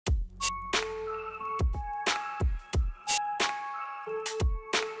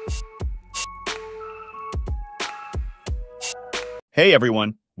Hey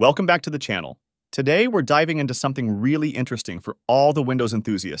everyone, welcome back to the channel. Today we're diving into something really interesting for all the Windows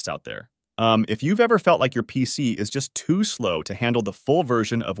enthusiasts out there. If you've ever felt like your PC is just too slow to handle the full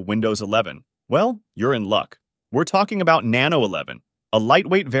version of Windows 11, well, you're in luck. We're talking about Nano11, a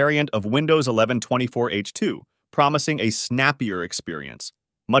lightweight variant of Windows 11 24H2, promising a snappier experience,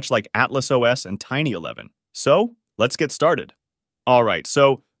 much like Atlas OS and Tiny11. So, let's get started. Alright,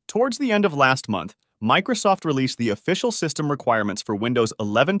 so towards the end of last month, Microsoft released the official system requirements for Windows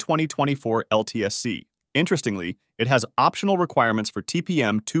 11 2024 LTSC. Interestingly, it has optional requirements for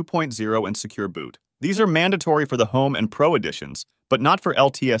TPM 2.0 and Secure Boot. These are mandatory for the Home and Pro editions, but not for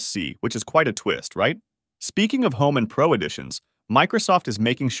LTSC, which is quite a twist, right? Speaking of Home and Pro editions, Microsoft is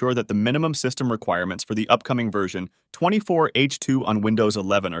making sure that the minimum system requirements for the upcoming version 24H2 on Windows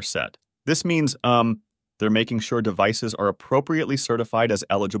 11 are set. This means, they're making sure devices are appropriately certified as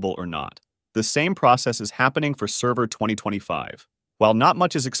eligible or not. The same process is happening for Server 2025. While not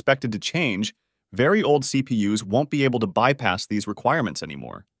much is expected to change, very old CPUs won't be able to bypass these requirements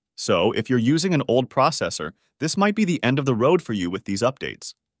anymore. So, if you're using an old processor, this might be the end of the road for you with these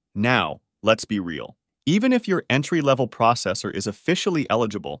updates. Now, let's be real. Even if your entry-level processor is officially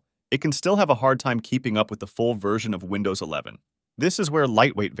eligible, it can still have a hard time keeping up with the full version of Windows 11. This is where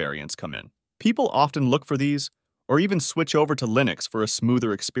lightweight variants come in. People often look for these, or even switch over to Linux for a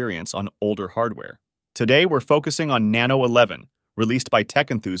smoother experience on older hardware. Today, we're focusing on Nano11, released by tech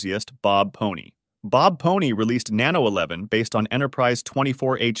enthusiast Bob Pony. Bob Pony released Nano11 based on Enterprise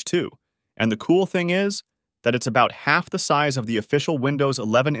 24H2, and the cool thing is that it's about half the size of the official Windows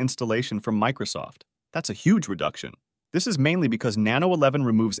 11 installation from Microsoft. That's a huge reduction. This is mainly because Nano11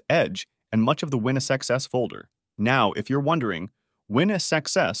 removes Edge and much of the WinSXS folder. Now, if you're wondering,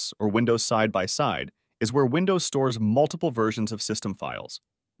 WinSXS, or Windows Side by Side, is where Windows stores multiple versions of system files.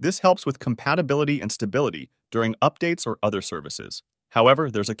 This helps with compatibility and stability during updates or other services.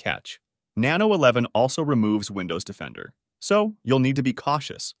 However, there's a catch. Nano11 also removes Windows Defender, so you'll need to be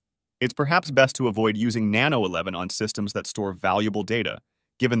cautious. It's perhaps best to avoid using Nano11 on systems that store valuable data,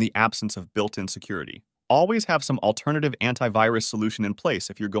 given the absence of built-in security. Always have some alternative antivirus solution in place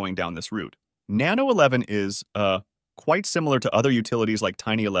if you're going down this route. Nano11 is, quite similar to other utilities like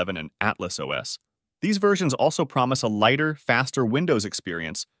Tiny11 and Atlas OS. These versions also promise a lighter, faster Windows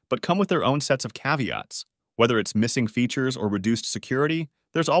experience, but come with their own sets of caveats. Whether it's missing features or reduced security,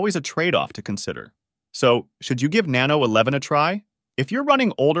 there's always a trade-off to consider. So, should you give Nano11 a try? If you're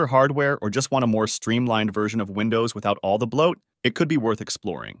running older hardware or just want a more streamlined version of Windows without all the bloat, it could be worth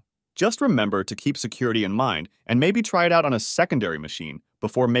exploring. Just remember to keep security in mind and maybe try it out on a secondary machine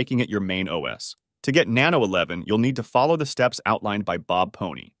before making it your main OS. To get Nano11, you'll need to follow the steps outlined by Bob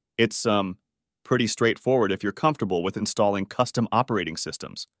Pony. It's, pretty straightforward if you're comfortable with installing custom operating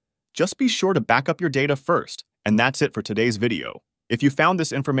systems. Just be sure to back up your data first, and that's it for today's video. If you found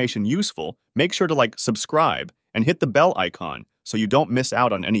this information useful, make sure to subscribe, and hit the bell icon so you don't miss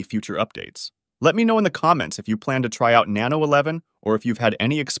out on any future updates. Let me know in the comments if you plan to try out Nano11 or if you've had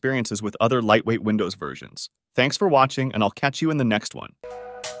any experiences with other lightweight Windows versions. Thanks for watching, and I'll catch you in the next one.